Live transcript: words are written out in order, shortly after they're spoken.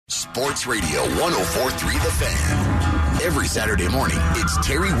Sports Radio 104.3 The Fan. Every Saturday morning, it's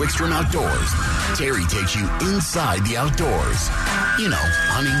Terry Wickstrom Outdoors. Terry takes you inside the outdoors. You know,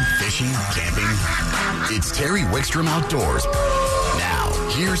 hunting, fishing, camping. It's Terry Wickstrom Outdoors. Now,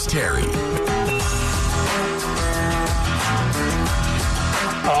 here's Terry.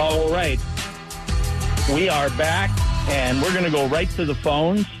 All right. We are back, and we're going to go right to the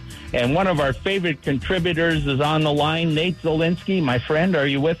phones. And one of our favorite contributors is on the line, Nate Zielinski. My friend, are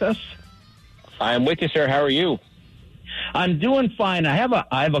you with us? I'm with you, sir. How are you? I'm doing fine. I have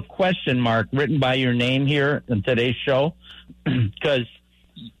a question mark written by your name here in today's show because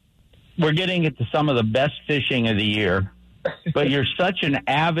we're getting into some of the best fishing of the year. But you're such an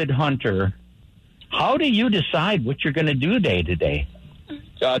avid hunter. How do you decide what you're going to do day to day?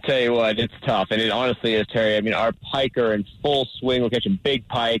 I'll tell you what, it's tough, and it honestly is, Terry. I mean, our pike are in full swing. We're catching big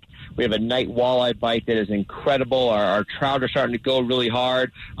pike. We have a night walleye bite that is incredible. Our trout are starting to go really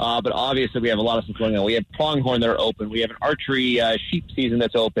hard, but obviously we have a lot of stuff going on. We have pronghorn that are open. We have an archery sheep season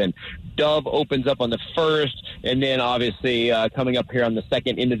that's open. Dove opens up on the 1st, and then obviously coming up here on the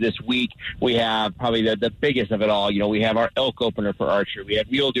 2nd into this week, we have probably the biggest of it all. You know, we have our elk opener for archery. We have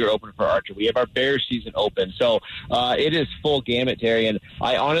mule deer opener for archery. We have our bear season open. So it is full gamut, Terry, and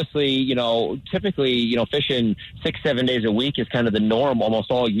I honestly, you know, typically, you know, fishing 6-7 days a week is kind of the norm almost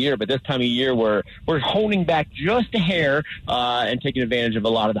all year. But this time of year, we're honing back just a hair and taking advantage of a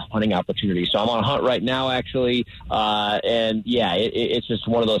lot of the hunting opportunities. So I'm on a hunt right now, actually, and yeah, it's just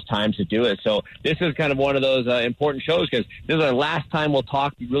one of those times to do it. So this is kind of one of those important shows because this is our last time we'll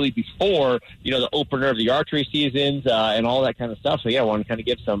talk really before, you know, the opener of the archery seasons and all that kind of stuff. So yeah, I want to kind of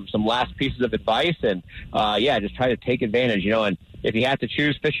give some last pieces of advice and yeah, just try to take advantage, you know, and if you have to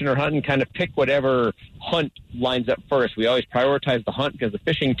choose fishing or hunting, kind of pick whatever hunt lines up first. We always prioritize the hunt because the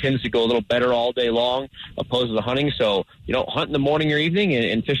fishing tends to go a little better all day long opposed to the hunting. So, you know, hunt in the morning or evening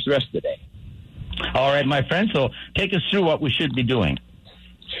and fish the rest of the day. All right, my friend. So take us through what we should be doing.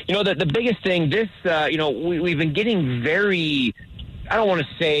 You know, the biggest thing, you know, we've been getting very, I don't want to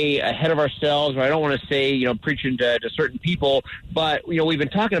say ahead of ourselves, or I don't want to say, you know, preaching to certain people, but, you know, we've been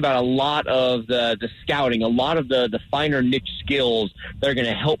talking about a lot of the scouting, a lot of the finer niche skills that are going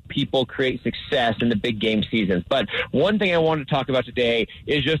to help people create success in the big game seasons. But one thing I wanted to talk about today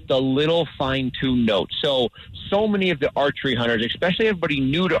is just a little fine-tuned note. So many of the archery hunters, especially everybody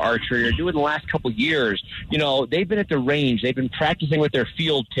new to archery or doing the last couple years, you know, they've been at the range, they've been practicing with their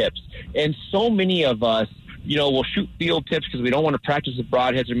field tips, and so many of us, you know, we'll shoot field tips because we don't want to practice with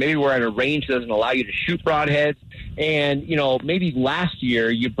broadheads, or maybe we're at a range that doesn't allow you to shoot broadheads. And, you know, maybe last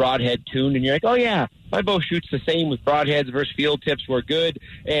year you broadhead tuned and you're like, oh, yeah, my bow shoots the same with broadheads versus field tips. We're good.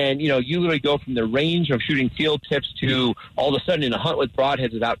 And, you know, you literally go from the range of shooting field tips to all of a sudden in a hunt with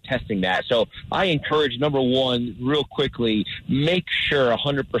broadheads without testing that. So I encourage, number one, real quickly, make sure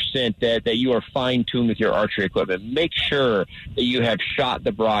 100% that you are fine-tuned with your archery equipment. Make sure that you have shot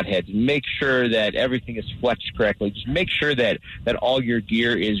the broadheads. Make sure that everything is fletched correctly. Just make sure that all your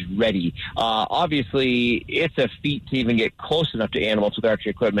gear is ready. Obviously, it's a feat to even get close enough to animals with archery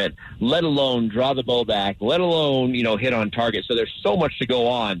equipment, let alone draw the bow back, let alone, you know, hit on target. So there's so much to go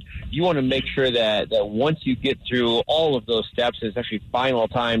on. You want to make sure that once you get through all of those steps, it's actually final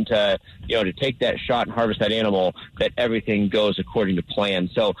time to, you know, to take that shot and harvest that animal, that everything goes according to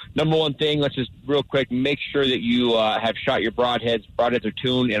plan. So number one thing, let's just real quick, make sure that you have shot your broadheads. Broadheads are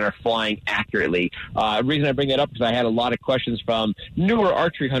tuned and are flying accurately. The reason I bring that up is I had a lot of questions from newer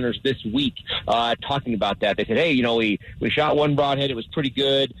archery hunters this week talking about that. They said, hey, you know, we shot one broadhead. It was pretty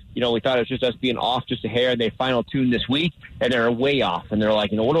good. You know, we thought it was just us being off just a hair, and they final tuned this week, and they're way off. And they're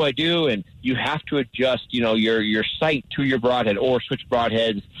like, you know, what do I do? And you have to adjust, you know, your sight to your broadhead or switch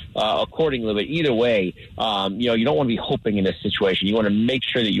broadheads accordingly. But either way, you know, you don't want to be hoping in this situation. You want to make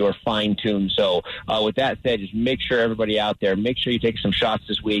sure that you are fine-tuned. So with that said, just make sure everybody out there, make sure you take some shots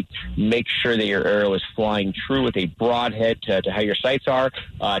this week. Make sure that your arrow is flying true with a broadhead to how your sights are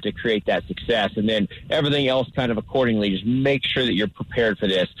to create that success. And then everything else kind of accordingly. Just make sure that you're prepared for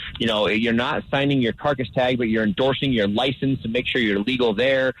this. You know, you're not signing your carcass tag, but you're endorsing your license to make sure you're legal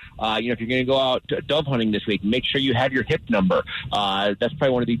there. You know, if you're going to go out dove hunting this week, make sure you have your hip number. That's probably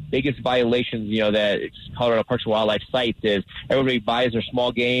one of the biggest violations, you know, that Colorado Parks and Wildlife cites is everybody buys their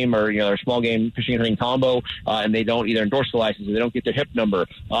small game or, you know, their small game fishing and hunting combo, and they don't either endorse the license or they don't get their hip number.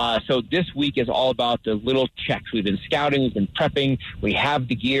 So this week is all about the little checks. We've been scouting, we've been prepping, we have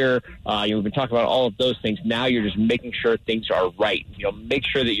the gear, you know, we've been talking about all of those things. Now you're just making sure things are right. You know, make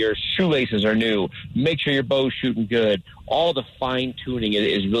sure that your shoelaces are new, make sure your bow's shooting good. All the fine-tuning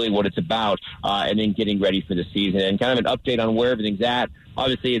is really what it's about, and then getting ready for the season. And kind of an update on where everything's at.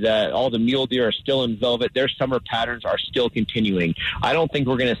 Obviously, all the mule deer are still in velvet. Their summer patterns are still continuing. I don't think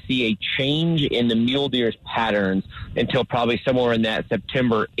we're going to see a change in the mule deer's patterns until probably somewhere in that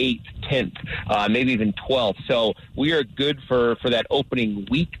September 8th, 10th, maybe even 12th. So we are good for that opening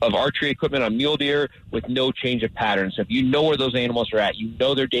week of archery equipment on mule deer with no change of pattern. So if you know where those animals are at, you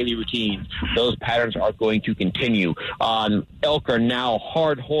know their daily routines, those patterns are going to continue. Elk are now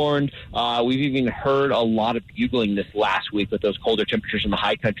hard-horned. We've even heard a lot of bugling this last week with those colder temperatures in the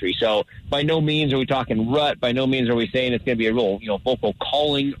high country. So by no means are we talking rut. By no means are we saying it's going to be a real, vocal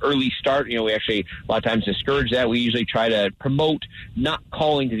calling early start. We actually a lot of times discourage that. We usually try to promote not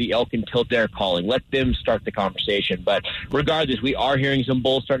calling to the elk until they're calling. Let them start the conversation. But regardless, we are hearing some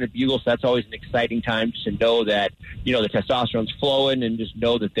bulls starting to bugle, so that's always an exciting time just to know that, the testosterone's flowing and just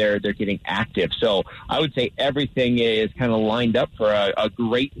know that they're getting active. So I would say everything is kind of lined up for a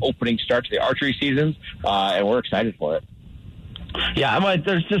great opening start to the archery seasons, and we're excited for it. Yeah,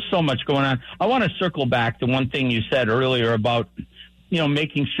 there's just so much going on. I want to circle back to one thing you said earlier about,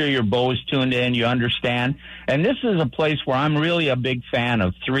 making sure your bow is tuned in, you understand. And this is a place where I'm really a big fan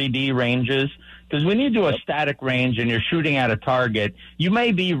of 3D ranges, because when you do a static range and you're shooting at a target, you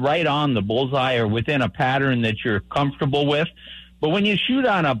may be right on the bullseye or within a pattern that you're comfortable with. But when you shoot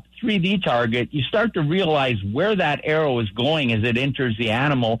on a 3D target, you start to realize where that arrow is going as it enters the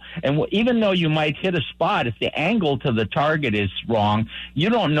animal. And even though you might hit a spot, if the angle to the target is wrong, you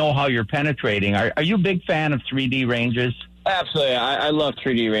don't know how you're penetrating. Are you a big fan of 3D ranges? Absolutely. I love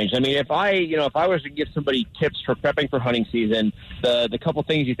 3D range. I mean, if I was to give somebody tips for prepping for hunting season, the couple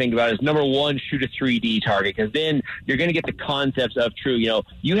things you think about is, number one, shoot a 3D target, because then you're going to get the concepts of true.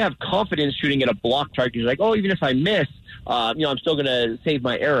 You have confidence shooting at a block target. You're like, oh, even if I miss, I'm still going to save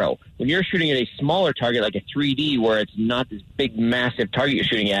my arrow. When you're shooting at a smaller target like a 3D, where it's not this big, massive target you're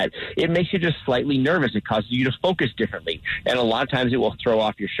shooting at, it makes you just slightly nervous. It causes you to focus differently, and a lot of times it will throw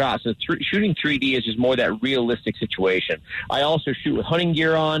off your shot. So shooting 3D is just more that realistic situation. I also shoot with hunting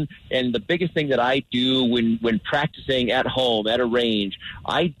gear on, and the biggest thing that I do when practicing at home at a range,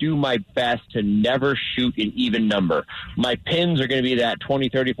 I do my best to never shoot an even number. My pins are going to be that 20,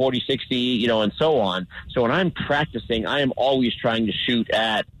 30, 40, 60, and so on. So when I'm practicing, I am always trying to shoot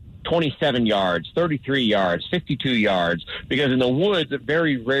at 27 yards, 33 yards, 52 yards, because in the woods,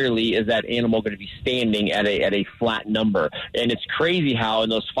 very rarely is that animal going to be standing at a flat number. And it's crazy how in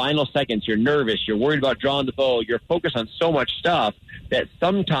those final seconds, you're nervous, you're worried about drawing the bow, you're focused on so much stuff that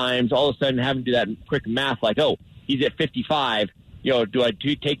sometimes all of a sudden having to do that quick math, like, oh, he's at 55, do I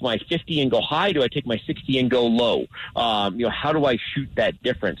take my 50 and go high? Do I take my 60 and go low? How do I shoot that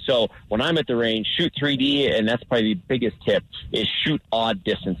difference? So when I'm at the range, shoot 3D, and that's probably the biggest tip, is shoot odd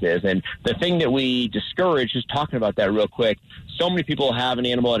distances. And the thing that we discourage, just talking about that real quick, so many people have an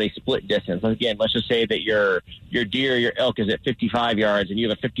animal at a split distance. Again, let's just say that your deer, your elk is at 55 yards and you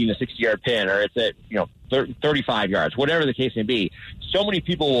have a 15 to 60 yard pin, or it's at 35 yards, whatever the case may be. So many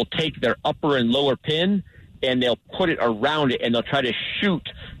people will take their upper and lower pin and they'll put it around it, and they'll try to shoot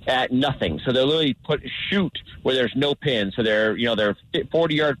at nothing. So they'll literally shoot where there's no pin. So their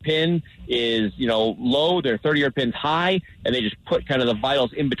 40-yard pin is, low, their 30-yard pin's high, and they just put kind of the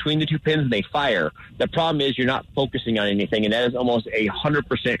vitals in between the two pins and they fire. The problem is you're not focusing on anything, and that is almost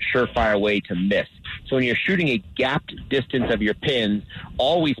 100% surefire way to miss. So when you're shooting a gapped distance of your pins,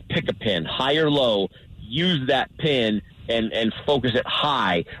 always pick a pin, high or low, use that pin, and focus it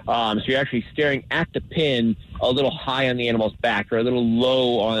high. So you're actually staring at the pin a little high on the animal's back or a little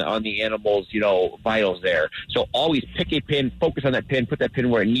low on the animal's, vitals there. So always pick a pin, focus on that pin, put that pin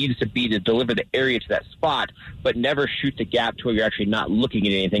where it needs to be to deliver the area to that spot, but never shoot the gap to where you're actually not looking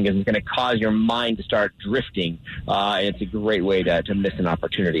at anything, because it's going to cause your mind to start drifting. And it's a great way to miss an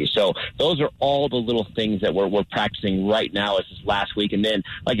opportunity. So those are all the little things that we're practicing right now as this last week. And then,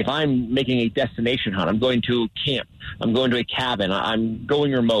 like, if I'm making a destination hunt, I'm going to camp, I'm going to a cabin, I'm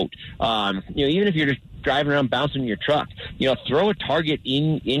going remote, even if you're just driving around bouncing in your truck, throw a target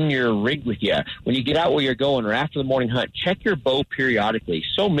in your rig with you. When you get out where you're going or after the morning hunt, check your bow periodically.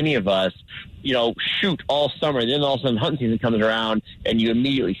 So many of us, shoot all summer, and then all of a sudden hunting season comes around and you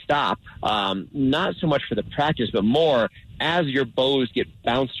immediately stop. Not so much for the practice, but more as your bows get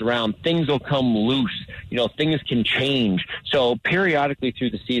bounced around, things will come loose. Things can change. So periodically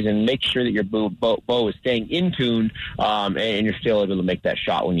through the season, make sure that your bow is staying in tune, and you're still able to make that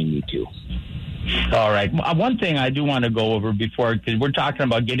shot when you need to. All right. One thing I do want to go over before, because we're talking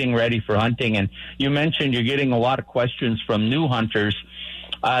about getting ready for hunting, and you mentioned you're getting a lot of questions from new hunters.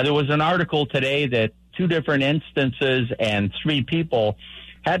 There was an article today that 2 different instances and 3 people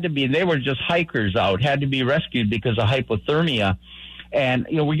they were just hikers out, had to be rescued because of hypothermia. And,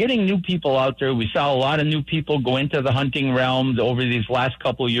 we're getting new people out there. We saw a lot of new people go into the hunting realm over these last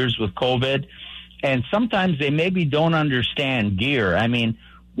couple of years with COVID. And sometimes they maybe don't understand gear. I mean,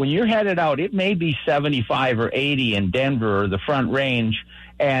 when you're headed out, it may be 75 or 80 in Denver or the Front Range.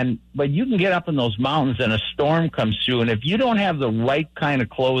 But you can get up in those mountains and a storm comes through. And if you don't have the right kind of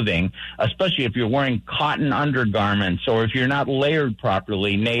clothing, especially if you're wearing cotton undergarments or if you're not layered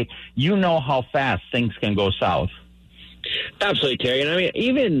properly, Nate, you know how fast things can go south. Absolutely, Terry. And I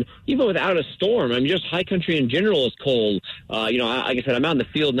mean, even without a storm, I mean, just high country in general is cold. Like I said, I'm out in the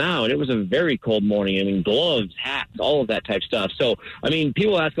field now, and it was a very cold morning. I mean, gloves, hats, all of that type stuff. So, I mean,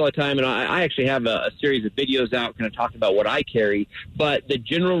 people ask all the time, and I actually have a series of videos out kind of talking about what I carry. But the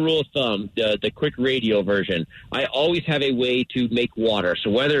general rule of thumb, the quick radio version, I always have a way to make water.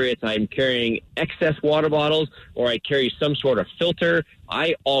 So whether it's I'm carrying excess water bottles or I carry some sort of filter,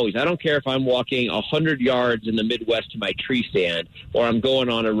 I don't care if I'm walking 100 yards in the Midwest to my tree stand or I'm going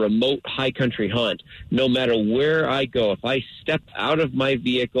on a remote high country hunt, no matter where I go, if I step out of my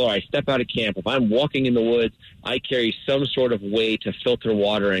vehicle or I step out of camp, if I'm walking in the woods, I carry some sort of way to filter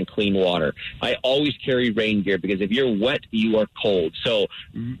water and clean water. I always carry rain gear because if you're wet, you are cold. So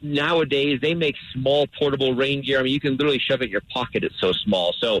nowadays they make small portable rain gear. I mean, you can literally shove it in your pocket. It's so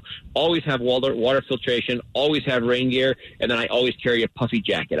small. So always have water filtration, always have rain gear, and then I always carry a puffy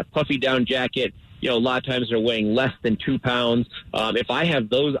jacket, a puffy down jacket. A lot of times they're weighing less than 2 pounds. If I have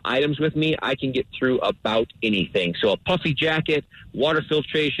those items with me, I can get through about anything. So a puffy jacket, water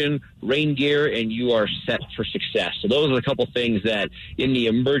filtration, rain gear, and you are set for success. So those are a couple things that in the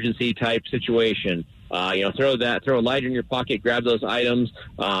emergency type situation, throw a lighter in your pocket, grab those items,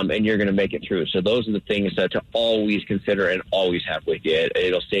 and you're going to make it through. So those are the things to always consider and always have with you.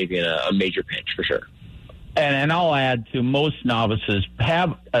 It'll save you in a major pinch for sure. And I'll add to most novices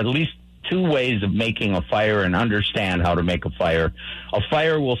have at least 2 ways of making a fire and understand how to make a fire. A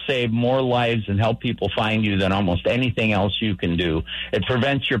fire will save more lives and help people find you than almost anything else you can do. It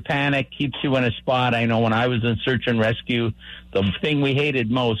prevents your panic, keeps you in a spot. I know when I was in search and rescue, the thing we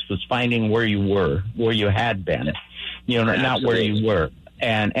hated most was finding where you were, where you had been, not where you were.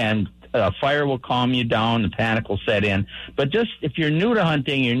 And a fire will calm you down, the panic will set in. But just if you're new to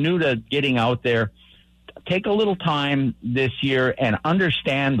hunting, you're new to getting out there, take a little time this year and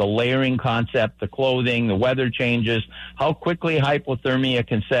understand the layering concept, the clothing, the weather changes, how quickly hypothermia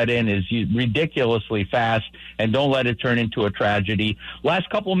can set in is ridiculously fast, and don't let it turn into a tragedy. Last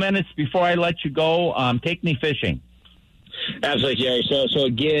couple of minutes before I let you go, take me fishing. Absolutely, Jerry. So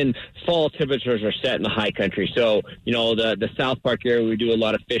again, fall temperatures are set in the high country. So, the South Park area, we do a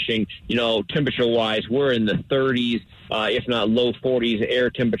lot of fishing. Temperature-wise, we're in the 30s, if not low 40s, air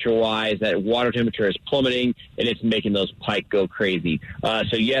temperature-wise. That water temperature is plummeting, and it's making those pike go crazy.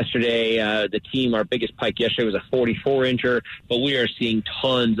 So yesterday, the team, our biggest pike yesterday was a 44-incher, but we are seeing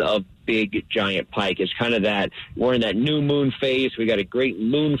tons of big giant pike. It's kind of that we're in that new moon phase. We got a great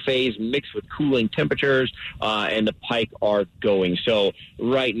moon phase mixed with cooling temperatures, and the pike are going. So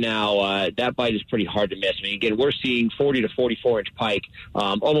right now, that bite is pretty hard to miss. I mean, again, we're seeing 40 to 44-inch pike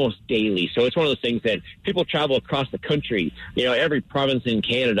almost daily. So it's one of those things that people travel across the country, every province in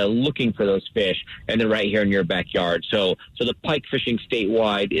Canada looking for those fish, and they're right here in your backyard. So the pike fishing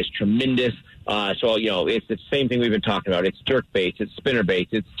statewide is tremendous. It's the same thing we've been talking about. It's jerk baits, it's spinner baits,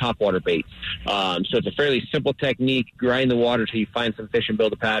 it's topwater baits. So it's a fairly simple technique. Grind the water till you find some fish and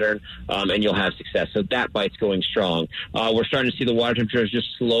build a pattern, and you'll have success. So that bite's going strong. We're starting to see the water temperatures just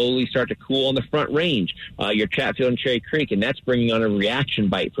slowly start to cool on the Front Range, your Chatfield and Cherry Creek, and that's bringing on a reaction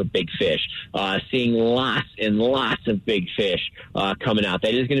bite for big fish. Seeing lots and lots of big fish coming out.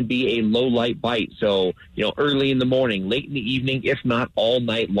 That is going to be a low light bite. So, early in the morning, late in the evening, if not all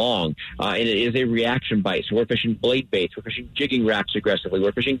night long. And it is a reaction bite. So we're fishing blade baits. We're fishing jigging wraps aggressively.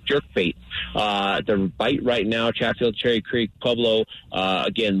 We're fishing jerk baits. The bite right now, Chatfield, Cherry Creek, Pueblo,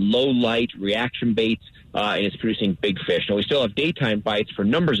 again, low light reaction baits. And it's producing big fish. Now, we still have daytime bites for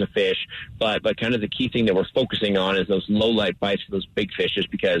numbers of fish, but kind of the key thing that we're focusing on is those low light bites for those big fish, just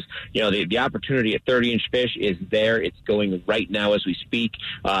because, the opportunity at 30-inch fish is there. It's going right now as we speak.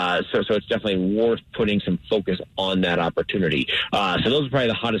 So it's definitely worth putting some focus on that opportunity. So those are probably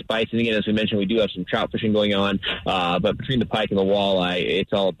the hottest bites. And again, as we mentioned, we do have some trout fishing going on, but between the pike and the walleye,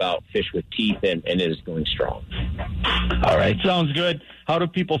 it's all about fish with teeth, and it is going strong. All right. Sounds good. How do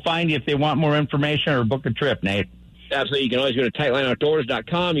people find you if they want more information or book a trip, Nate? Absolutely. You can always go to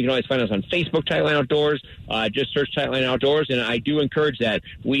TightlineOutdoors.com. You can always find us on Facebook, Tightline Outdoors. Just search Tightline Outdoors, and I do encourage that.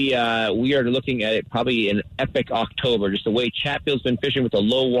 We are looking at it probably in epic October, just the way Chatfield's been fishing with the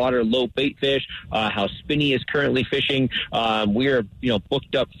low water, low bait fish, how Spinney is currently fishing. We are,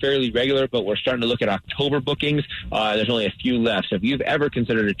 booked up fairly regular, but we're starting to look at October bookings. There's only a few left. So if you've ever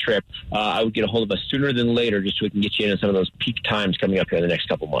considered a trip, I would get a hold of us sooner than later just so we can get you in some of those peak times coming up here in the next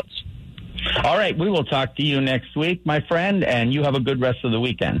couple months. All right, we will talk to you next week, my friend, and you have a good rest of the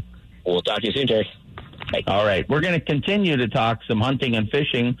weekend. We'll talk to you soon, Terry. Bye. All right, we're going to continue to talk some hunting and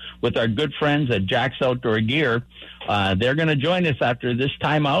fishing with our good friends at Jack's Outdoor Gear. They're going to join us after this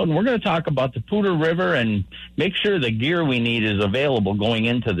time out, and we're going to talk about the Poudre River and make sure the gear we need is available going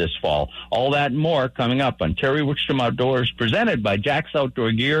into this fall. All that and more coming up on Terry Wickstrom Outdoors, presented by Jack's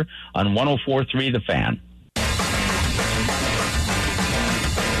Outdoor Gear on 104.3 The Fan.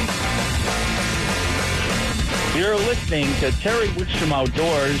 You're listening to Terry Wickstrom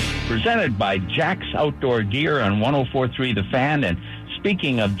Outdoors, presented by Jack's Outdoor Gear on 104.3 The Fan. And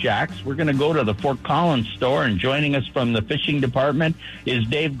speaking of Jack's, we're going to go to the Fort Collins store, and joining us from the fishing department is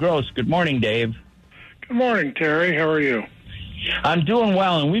Dave Gross. Good morning, Dave. Good morning, Terry. How are you? I'm doing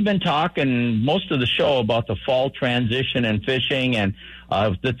well, and we've been talking most of the show about the fall transition and fishing, and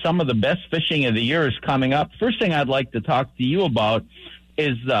that some of the best fishing of the year is coming up. First thing I'd like to talk to you about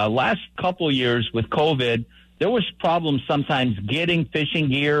is the last couple years with COVID, there was problems sometimes getting fishing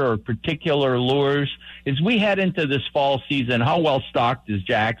gear or particular lures. As we head into this fall season, how well stocked is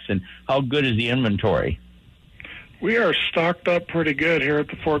Jack's and how good is the inventory? We are stocked up pretty good here at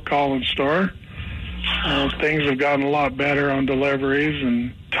the Fort Collins store. Things have gotten a lot better on deliveries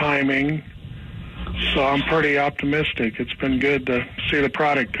and timing, so I'm pretty optimistic. It's been good to see the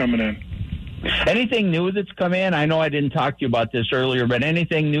product coming in. Anything new that's come in? I know I didn't talk to you about this earlier, but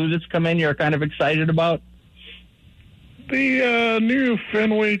anything new that's come in you're kind of excited about? The new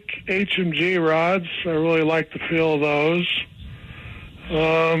Fenwick HMG rods, I really like the feel of those.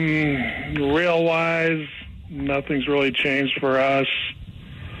 Reel-wise, nothing's really changed for us.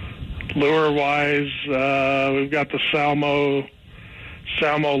 Lure-wise, we've got the Salmo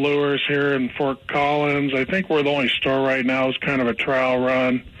lures here in Fort Collins. I think we're the only store right now. It's kind of a trial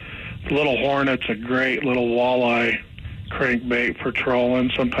run. The Little Hornet's a great little walleye crankbait for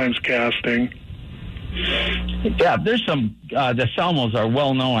trolling, sometimes casting. Yeah, there's some. The Salmos are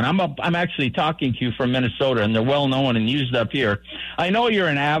well known. I'm actually talking to you from Minnesota, and they're well known and used up here. I know you're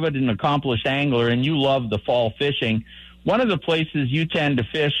an avid and accomplished angler, and you love the fall fishing. One of the places you tend to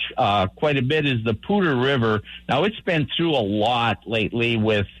fish quite a bit is the Poudre River. Now, it's been through a lot lately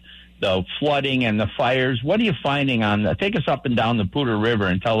with the flooding and the fires. What are you finding take us up and down the Poudre River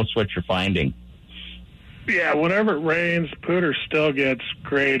and tell us what you're finding. Yeah, whenever it rains, Poudre still gets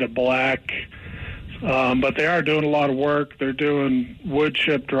gray to black. But they are doing a lot of work. They're doing wood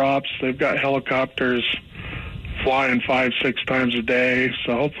chip drops. They've got helicopters flying 5-6 times a day,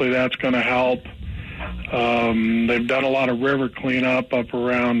 so hopefully that's going to help. They've done a lot of river cleanup up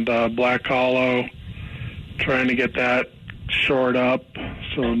around Black Hollow, trying to get that shored up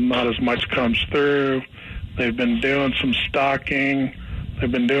so not as much comes through. They've been doing some stocking.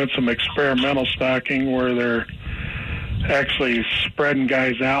 They've been doing some experimental stocking where they're actually spreading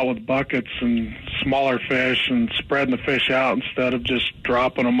guys out with buckets and smaller fish and spreading the fish out instead of just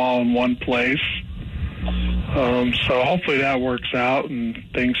dropping them all in one place. So hopefully that works out and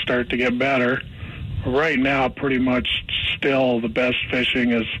things start to get better. Right now, pretty much still the best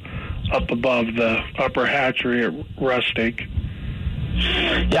fishing is up above the upper hatchery at Rustic.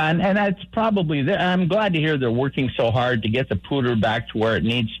 Yeah, and that's probably, I'm glad to hear they're working so hard to get the Poudre back to where it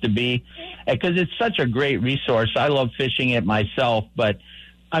needs to be, because it's such a great resource. I love fishing it myself, but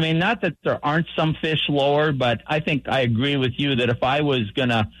I mean, not that there aren't some fish lower, but I think I agree with you that if I was going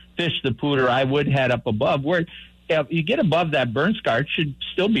to fish the Poudre, I would head up above. Where if you get above that burn scar, it should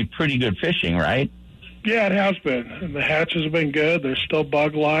still be pretty good fishing, right? Yeah, it has been. And the hatches have been good. There's still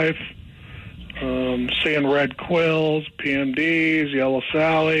bug life. Seeing red quills, PMDs, yellow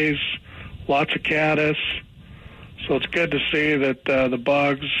sallies, lots of caddis. So it's good to see that the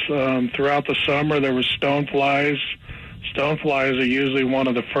bugs, throughout the summer, there was stoneflies. Stoneflies are usually one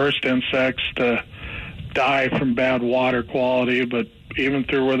of the first insects to die from bad water quality, but even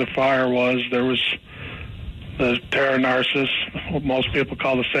through where the fire was, there was the Pteronarcis, what most people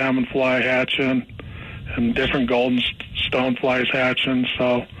call the salmon fly, hatching, and different golden stoneflies hatching.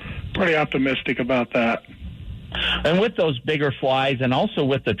 So pretty optimistic about that. And with those bigger flies and also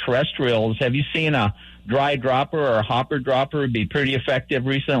with the terrestrials, have you seen a dry dropper or a hopper dropper be pretty effective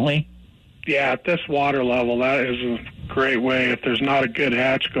recently? Yeah, at this water level, that is a great way. If there's not a good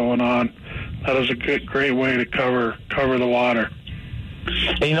hatch going on, that is a great way to cover the water.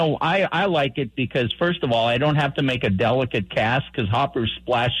 You know, I like it because, first of all, I don't have to make a delicate cast because hoppers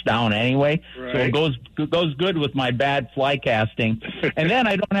splash down anyway. Right. So it goes good with my bad fly casting. And then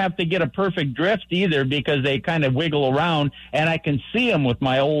I don't have to get a perfect drift either because they kind of wiggle around, and I can see them with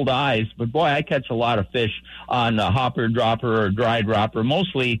my old eyes. But, boy, I catch a lot of fish on the hopper dropper or dry dropper,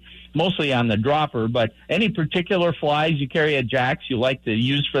 mostly on the dropper. But any particular flies you carry at Jack's you like to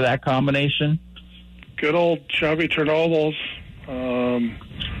use for that combination? Good old chubby Chernobyls.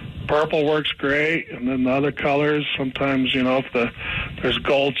 Purple works great, and then the other colors, sometimes, if there's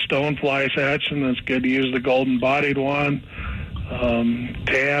gold stoneflies hatching, it's good to use the golden-bodied one.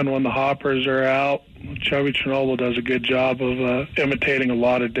 Tan when the hoppers are out. Chubby Chernobyl does a good job of imitating a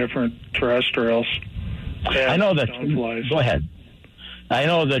lot of different terrestrials. I know that. Stoneflies. Go ahead. I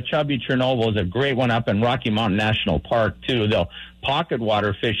know the chubby Chernobyl is a great one up in Rocky Mountain National Park, too. They'll pocket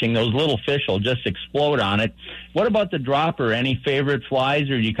water fishing. Those little fish will just explode on it. What about the dropper? Any favorite flies,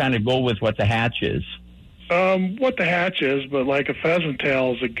 or do you kind of go with what the hatch is? What the hatch is, but like a pheasant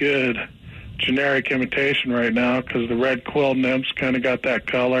tail is a good generic imitation right now because the red quill nymphs kind of got that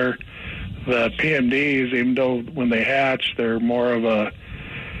color. The PMDs, even though when they hatch, they're more of a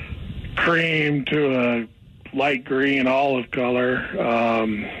cream to a light green olive color.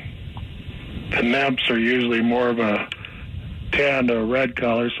 The nymphs are usually more of a tan to a red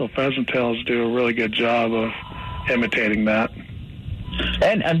color, so pheasant tails do a really good job of imitating that.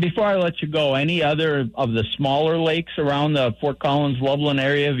 And before I let you go, any other of the smaller lakes around the Fort Collins, Loveland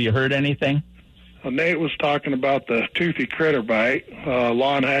area, have you heard anything? Well, Nate was talking about the toothy critter bite.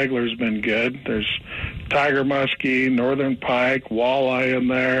 Lawn haggler's been good. There's tiger muskie, northern pike, walleye in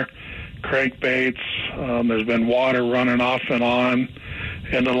there, crankbaits. There's been water running off and on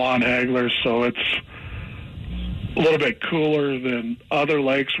in the lawn hagglers, so it's a little bit cooler than other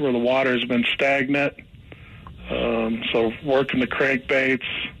lakes where the water has been stagnant. So working the crankbaits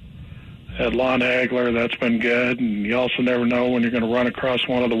at lawn haggler, that's been good. And you also never know when you're going to run across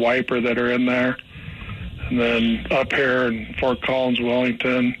one of the wiper that are in there. And then up here in Fort Collins,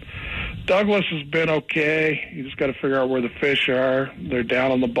 Wellington, Douglas has been okay. You just got to figure out where the fish are. They're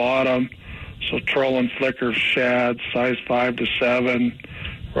down on the bottom. So trolling flicker shad, size 5 to 7,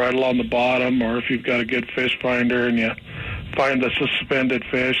 right along the bottom. Or if you've got a good fish finder and you find the suspended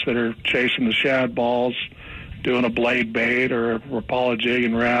fish that are chasing the shad balls, doing a blade bait or a Rapala jig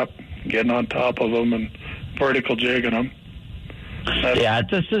and wrap, getting on top of them and vertical jigging them.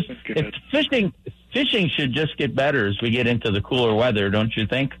 It's fishing should just get better as we get into the cooler weather, don't you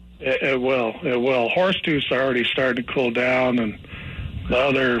think? It will. Horsetooth's already starting to cool down, and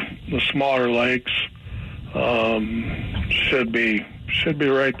the smaller lakes should be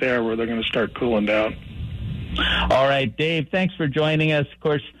right there where they're going to start cooling down. All right, Dave, thanks for joining us. Of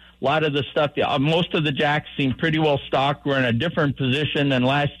course, a lot of the stuff, most of the jacks seem pretty well stocked. We're in a different position than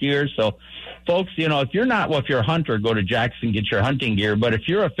last year. So, folks, if you're a hunter, go to Jack's and get your hunting gear. But if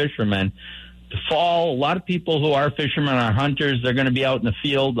you're a fisherman, the fall, a lot of people who are fishermen are hunters. They're going to be out in the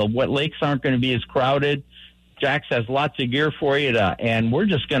field. The lakes aren't going to be as crowded. Jack's has lots of gear for you, and we're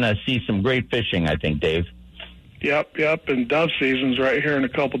just going to see some great fishing, I think, Dave. Yep. And dove season's right here in a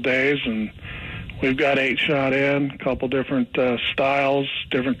couple days, and we've got 8-shot in, a couple different styles,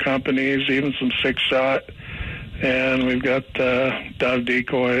 different companies, even some 6-shot. And we've got dove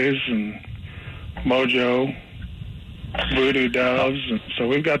decoys and Mojo, voodoo doves. And so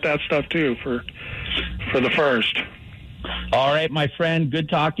we've got that stuff, too, for the first. All right, my friend, good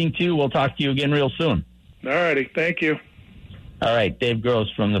talking to you. We'll talk to you again real soon. All righty. Thank you. All right, Dave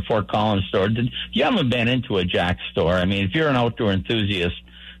Gross from the Fort Collins store. You haven't been into a Jack's store. I mean, if you're an outdoor enthusiast,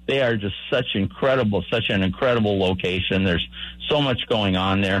 they are just such an incredible location. There's so much going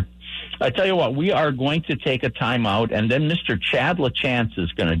on there. I tell you what, we are going to take a time out, and then Mr. Chad LaChance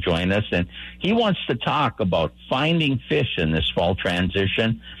is going to join us, and he wants to talk about finding fish in this fall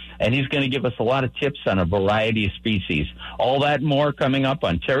transition, and he's going to give us a lot of tips on a variety of species. All that and more coming up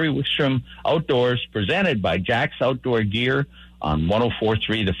on Terry Wickstrom Outdoors, presented by Jack's Outdoor Gear on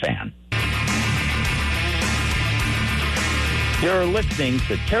 104.3 The Fan. You're listening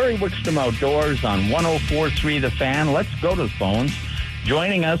to Terry Wickstrom Outdoors on 104.3 The Fan. Let's go to the phones.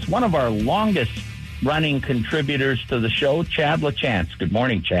 Joining us, one of our longest-running contributors to the show, Chad LaChance. Good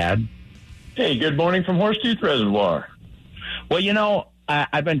morning, Chad. Hey, good morning from Horsetooth Reservoir. Well,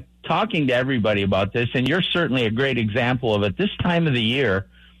 I've been talking to everybody about this, and you're certainly a great example of it. This time of the year,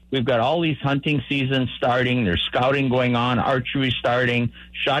 we've got all these hunting seasons starting. There's scouting going on, archery starting,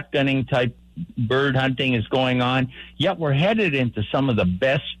 shotgunning type bird hunting is going on. Yet we're headed into some of the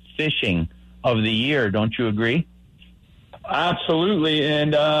best fishing of the year. Don't you agree? Absolutely.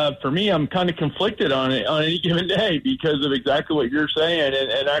 And for me, I'm kind of conflicted on it on any given day because of exactly what you're saying.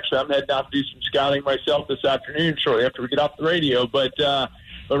 And actually, I'm heading out to do some scouting myself this afternoon shortly after we get off the radio. But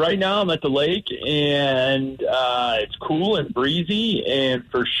right now, I'm at the lake, and it's cool and breezy, and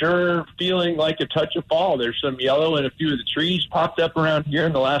for sure feeling like a touch of fall. There's some yellow in a few of the trees popped up around here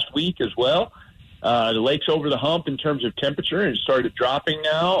in the last week as well. The lake's over the hump in terms of temperature, and it started dropping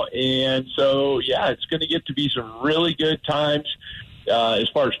now. And so, yeah, it's going to get to be some really good times as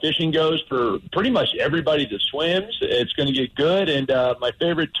far as fishing goes for pretty much everybody that swims. It's going to get good. And my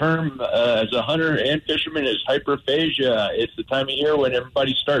favorite term as a hunter and fisherman is hyperphagia. It's the time of year when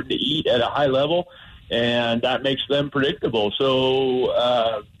everybody's starting to eat at a high level, and that makes them predictable.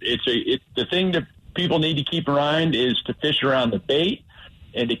 So the thing that people need to keep in mind is to fish around the bait,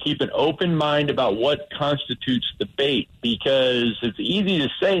 and to keep an open mind about what constitutes the bait, because it's easy to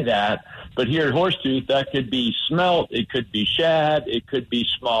say that, but here at Horsetooth, that could be smelt, it could be shad, it could be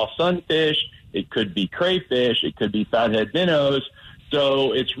small sunfish, it could be crayfish, it could be fathead minnows.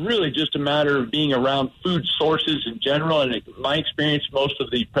 So it's really just a matter of being around food sources in general, and in my experience, most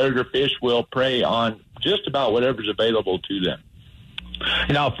of the predator fish will prey on just about whatever's available to them.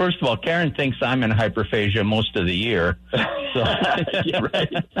 Now, first of all, Karen thinks I'm in hyperphagia most of the year. So, yeah,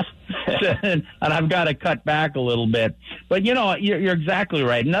 right. and I've got to cut back a little bit. But, you're exactly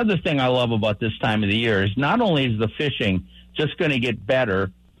right. Another thing I love about this time of the year is not only is the fishing just going to get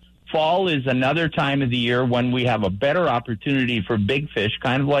better, fall is another time of the year when we have a better opportunity for big fish,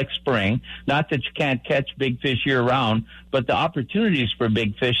 kind of like spring. Not that you can't catch big fish year-round, but the opportunities for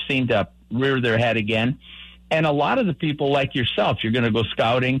big fish seem to rear their head again. And a lot of the people like yourself, you're going to go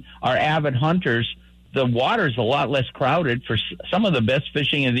scouting, are avid hunters. The water's a lot less crowded for some of the best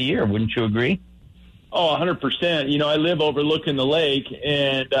fishing of the year. Wouldn't you agree? Oh, 100%. I live overlooking the lake,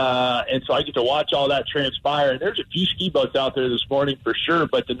 and so I get to watch all that transpire. And there's a few ski boats out there this morning for sure,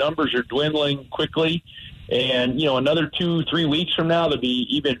 but the numbers are dwindling quickly. And, another 2-3 weeks from now, there'll be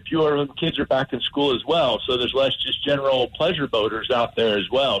even fewer of them. Kids are back in school as well. So there's less just general pleasure boaters out there as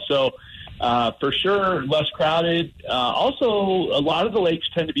well. So, for sure, less crowded. Also, a lot of the lakes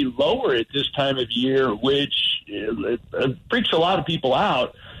tend to be lower at this time of year, which freaks a lot of people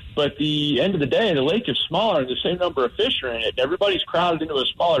out. But the end of the day, the lake is smaller, and the same number of fish are in it. Everybody's crowded into a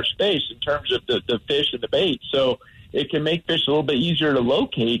smaller space in terms of the fish and the bait. So it can make fish a little bit easier to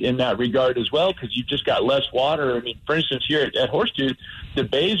locate in that regard as well, because you've just got less water. I mean, for instance, here at Horsetooth, the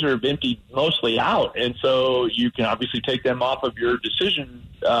bays are emptied mostly out, and so you can obviously take them off of your decision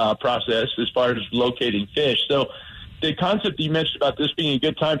process as far as locating fish. So the concept that you mentioned about this being a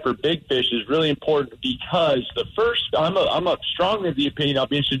good time for big fish is really important, because I'm strongly of the opinion, I'll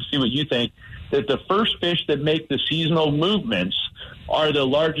be interested to see what you think, that the first fish that make the seasonal movements are the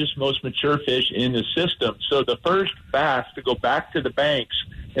largest, most mature fish in the system. So the first bass to go back to the banks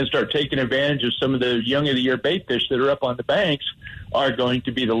and start taking advantage of some of the young of the year bait fish that are up on the banks are going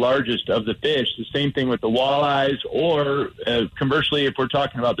to be the largest of the fish. The same thing with the walleyes, or conversely, if we're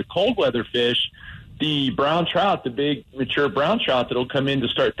talking about the cold weather fish, the brown trout, the big mature brown trout that'll come in to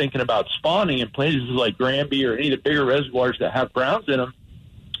start thinking about spawning in places like Granby or any of the bigger reservoirs that have browns in them.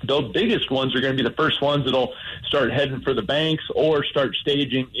 Those biggest ones are going to be the first ones that'll start heading for the banks or start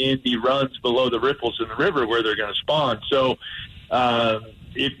staging in the runs below the ripples in the river where they're going to spawn. So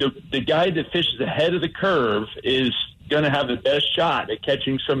if the guy that fishes ahead of the curve is going to have the best shot at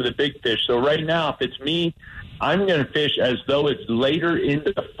catching some of the big fish. So right now, if it's me, I'm going to fish as though it's later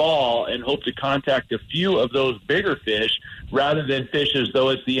into the fall and hope to contact a few of those bigger fish rather than fish as though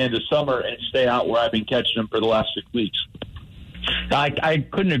it's the end of summer and stay out where I've been catching them for the last 6 weeks. I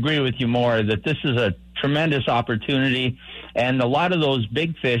couldn't agree with you more that this is a tremendous opportunity, and a lot of those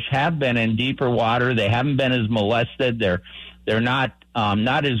big fish have been in deeper water. They haven't been as molested. They're not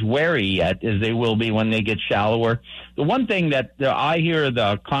as wary yet as they will be when they get shallower. The one thing that I hear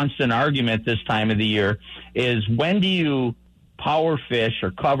the constant argument this time of the year is, when do you power fish or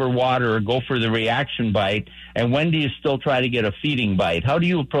cover water or go for the reaction bite, and when do you still try to get a feeding bite? How do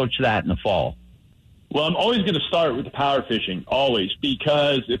you approach that in the fall? Well, I'm always going to start with the power fishing, always,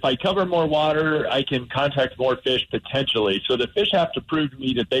 because if I cover more water, I can contact more fish potentially. So the fish have to prove to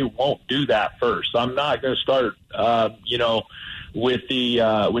me that they won't do that first. I'm not going to start, with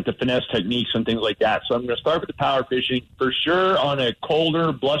the finesse techniques and things like that. So I'm going to start with the power fishing. For sure, on a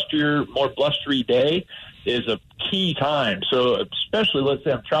colder, more blustery day is a key time. So especially, let's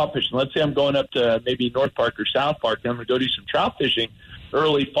say I'm trout fishing. Let's say I'm going up to maybe North Park or South Park, and I'm going to go do some trout fishing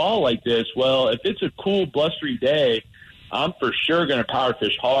early fall like this. Well, if it's a cool, blustery day, I'm for sure going to power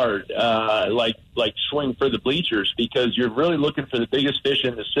fish hard, like swing for the bleachers, because you're really looking for the biggest fish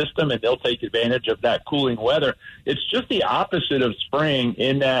in the system, and they'll take advantage of that cooling weather. It's just the opposite of spring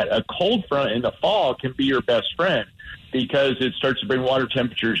in that a cold front in the fall can be your best friend, because it starts to bring water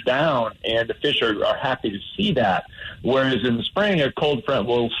temperatures down, and the fish are happy to see that. Whereas in the spring, a cold front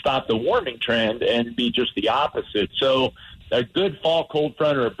will stop the warming trend and be just the opposite. So a good fall cold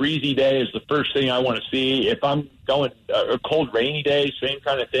front or a breezy day is the first thing I want to see. If I'm going a cold rainy day, same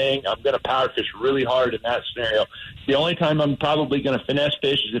kind of thing. I'm going to power fish really hard in that scenario. The only time I'm probably going to finesse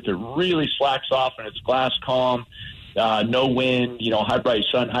fish is if it really slacks off and it's glass calm, no wind, high bright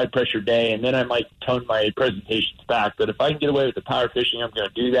sun, high pressure day, and then I might tone my presentations back. But if I can get away with the power fishing, I'm going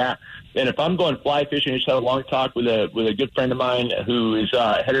to do that. And if I'm going fly fishing, I just had a long talk with a good friend of mine who is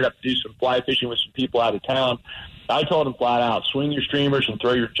headed up to do some fly fishing with some people out of town. I told him flat out, swing your streamers and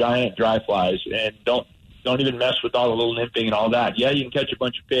throw your giant dry flies, and don't even mess with all the little nymphing and all that. Yeah, you can catch a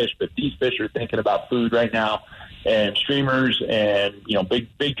bunch of fish, but these fish are thinking about food right now, and streamers and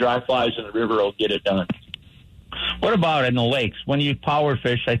big dry flies in the river will get it done. What about in the lakes? When you power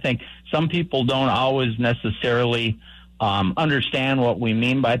fish, I think some people don't always necessarily understand what we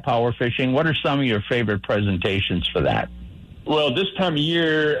mean by power fishing. What are some of your favorite presentations for that? Well, this time of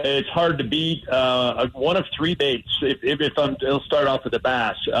year, it's hard to beat one of three baits. I'll start off with the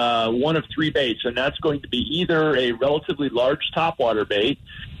bass. One of three baits, and that's going to be either a relatively large topwater bait.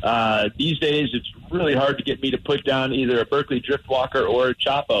 These days, it's really hard to get me to put down either a Berkley Driftwalker or a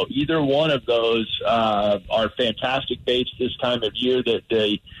Chapo. Either one of those are fantastic baits this time of year. That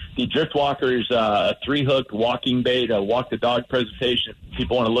the Driftwalker is a 3-hook walking bait, a walk the dog presentation. If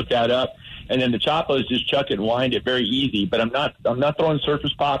people want to look that up. And then the Chapo is just chuck it and wind it, very easy. But I'm not throwing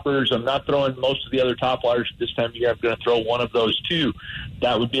surface poppers. I'm not throwing most of the other topwaters this time of year. I'm going to throw one of those too.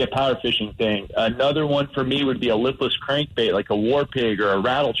 That would be a power fishing thing. Another one for me would be a lipless crankbait, like a war pig or a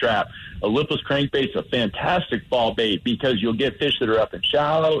rattle trap. A lipless crankbait's a fantastic fall bait because you'll get fish that are up and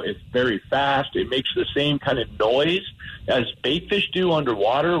shallow. It's very fast. It makes the same kind of noise as bait fish do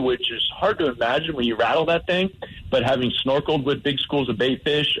underwater, which is hard to imagine when you rattle that thing. But having snorkeled with big schools of bait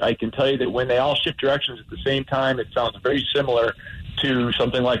fish, I can tell you that when they all shift directions at the same time, it sounds very similar to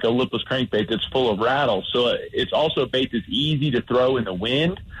something like a lipless crankbait that's full of rattle. So it's also a bait that's easy to throw in the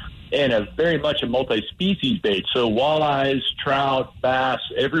wind and very much a multi-species bait. So walleyes, trout, bass,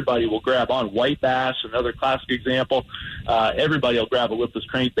 everybody will grab on. White bass, another classic example. Everybody will grab a lipless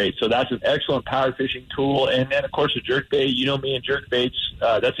crankbait. So that's an excellent power fishing tool. And then, of course, a jerkbait. You know me and jerkbaits.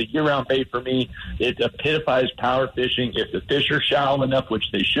 That's a year-round bait for me. It epitomize power fishing. If the fish are shallow enough, which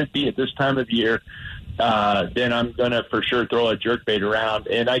they should be at this time of year, then I'm going to for sure throw a jerkbait around.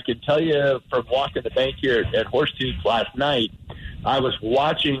 And I can tell you from walking the bank here at Horsetooth last night, I was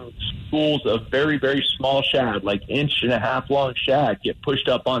watching schools of very, very small shad, like 1.5-inch long shad, get pushed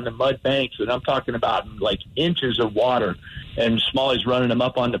up on the mud banks. And I'm talking about like inches of water, and smallies running them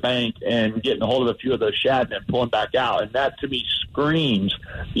up on the bank and getting a hold of a few of those shad and then pulling back out. And that to me screams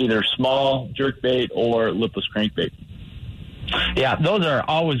either small jerkbait or lipless crankbait. Yeah, those are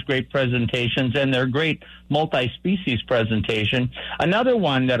always great presentations, and they're great multi-species presentation. Another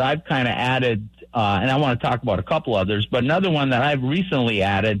one that I've kind of added, and I want to talk about a couple others, but another one that I've recently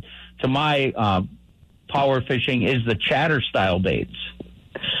added to my power fishing is the chatter style baits.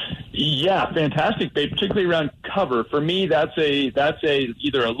 Yeah, fantastic bait, particularly around cover. For me, that's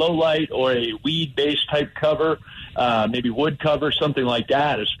either a low light or a weed based type cover, maybe wood cover, something like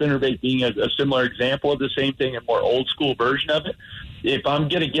that. A spinnerbait being a similar example of the same thing, a more old school version of it. If I'm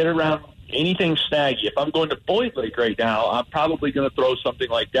going to get around anything snaggy, if I'm going to Boyd Lake right now, I'm probably going to throw something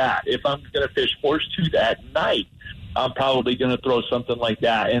like that. If I'm going to fish Horsetooth at night, I'm probably going to throw something like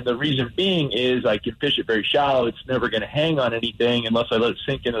that. And the reason being is I can fish it very shallow. It's never going to hang on anything unless I let it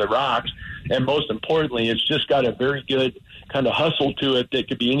sink into the rocks. And most importantly, it's just got a very good kind of hustle to it that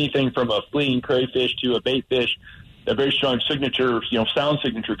could be anything from a fleeing crayfish to a bait fish, a very strong signature, sound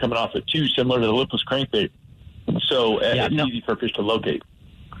signature coming off it too, similar to the lipless crankbait. So it's easy for a fish to locate.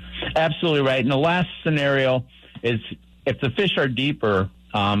 Absolutely right. And the last scenario is if the fish are deeper,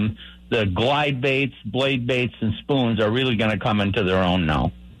 the glide baits, blade baits, and spoons are really going to come into their own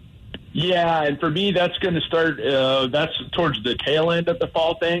now. Yeah, and for me, that's going to start, that's towards the tail end of the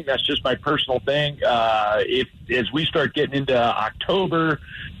fall thing. That's just my personal thing. As we start getting into October,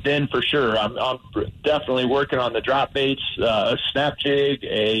 then for sure, I'm definitely working on the drop baits, a snap jig,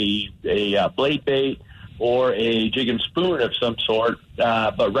 a blade bait, or a jig and spoon of some sort.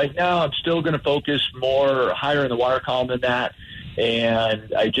 But right now, I'm still going to focus more higher in the water column than that.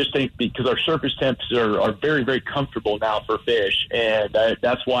 And I just think because our surface temps are very, very comfortable now for fish, and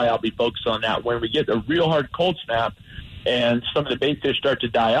that's why I'll be focused on that. When we get a real hard cold snap, and some of the bait fish start to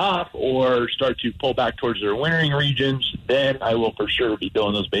die off or start to pull back towards their wintering regions, then I will for sure be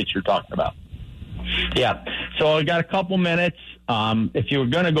doing those baits you're talking about. Yeah. So I got a couple minutes. If you were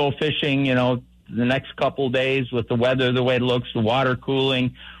going to go fishing, the next couple of days with the weather the way it looks, the water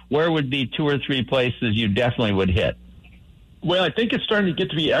cooling, where would be 2 or 3 places you definitely would hit? Well, I think it's starting to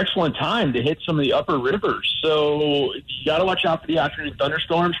get to be excellent time to hit some of the upper rivers. So you got to watch out for the afternoon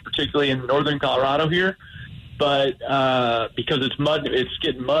thunderstorms, particularly in northern Colorado here. But because it's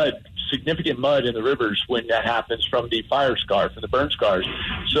getting significant mud in the rivers when that happens from the fire scar, from the burn scars.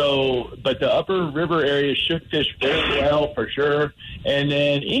 So, but the upper river areas should fish very well for sure. And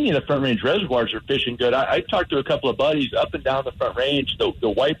then any of the Front Range reservoirs are fishing good. I talked to a couple of buddies up and down the Front Range. The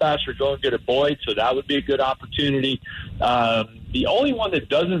white bass are going good at Boyd, so that would be a good opportunity. The only one that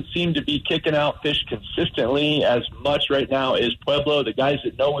doesn't seem to be kicking out fish consistently as much right now is Pueblo. The guys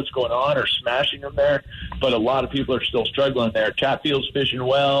that know what's going on are smashing them there, but a lot of people are still struggling there. Chatfield's fishing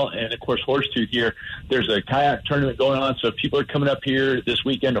well, and, of course, Horsetooth here. There's a kayak tournament going on, so if people are coming up here this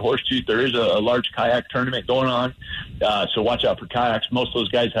weekend to Horsetooth, there is a large kayak tournament going on, so watch out for kayaks. Most of those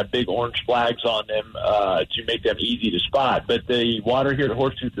guys have big orange flags on them to make them easy to spot, but the water here at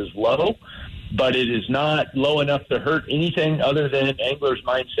Horsetooth is low, but it is not low enough to hurt anything other than angler's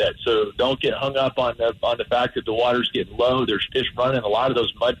mindset. So don't get hung up on the fact that the water's getting low. There's fish running a lot of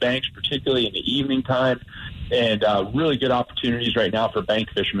those mud banks, particularly in the evening time, and really good opportunities right now for bank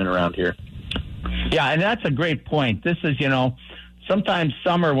fishermen around here. Yeah, and that's a great point. This is, sometimes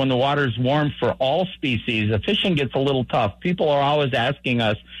summer when the water's warm for all species, the fishing gets a little tough. People are always asking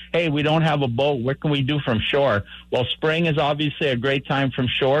us, hey, we don't have a boat. What can we do from shore? Well, spring is obviously a great time from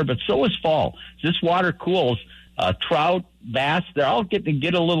shore, but so is fall. This water cools. Trout, bass, they're all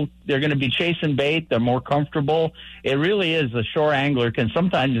they're going to be chasing bait. They're more comfortable. It really is. A shore angler can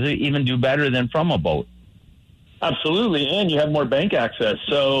sometimes even do better than from a boat. Absolutely, and you have more bank access,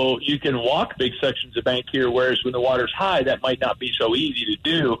 so you can walk big sections of bank here, whereas when the water's high, that might not be so easy to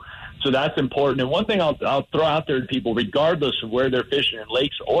do. So that's important. And one thing I'll throw out there to people, regardless of where they're fishing, in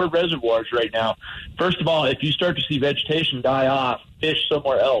lakes or reservoirs right now, first of all, if you start to see vegetation die off, fish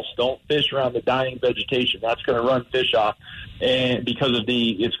somewhere else. Don't fish around the dying vegetation. That's going to run fish off, and because of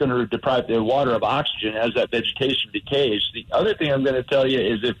it's going to deprive the water of oxygen as that vegetation decays. The other thing I'm going to tell you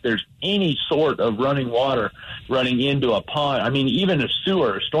is if there's any sort of running water running into a pond, even a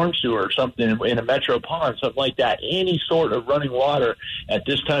sewer, a storm sewer or something in a metro pond, something like that, any sort of running water at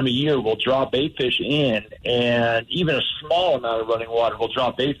this time of year will draw bait fish in, and even a small amount of running water will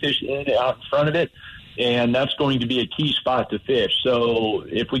draw bait fish in out in front of it. And that's going to be a key spot to fish. So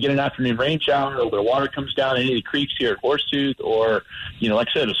if we get an afternoon rain shower or the water comes down any of the creeks here at Horsetooth or, like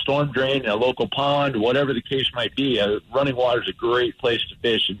I said, a storm drain in a local pond, whatever the case might be, running water is a great place to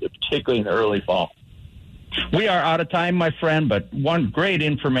fish, particularly in the early fall. We are out of time, my friend, but one great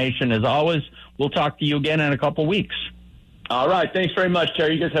information as always. We'll talk to you again in a couple weeks. All right. Thanks very much,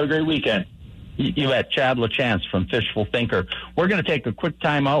 Terry. You guys have a great weekend. You had Chad LaChance from Fishful Thinker. We're going to take a quick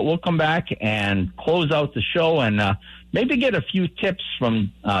time out. We'll come back and close out the show and maybe get a few tips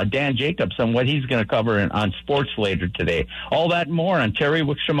from Dan Jacobs on what he's going to cover on sports later today. All that and more on Terry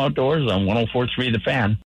Wickstrom Outdoors on 104.3 The Fan.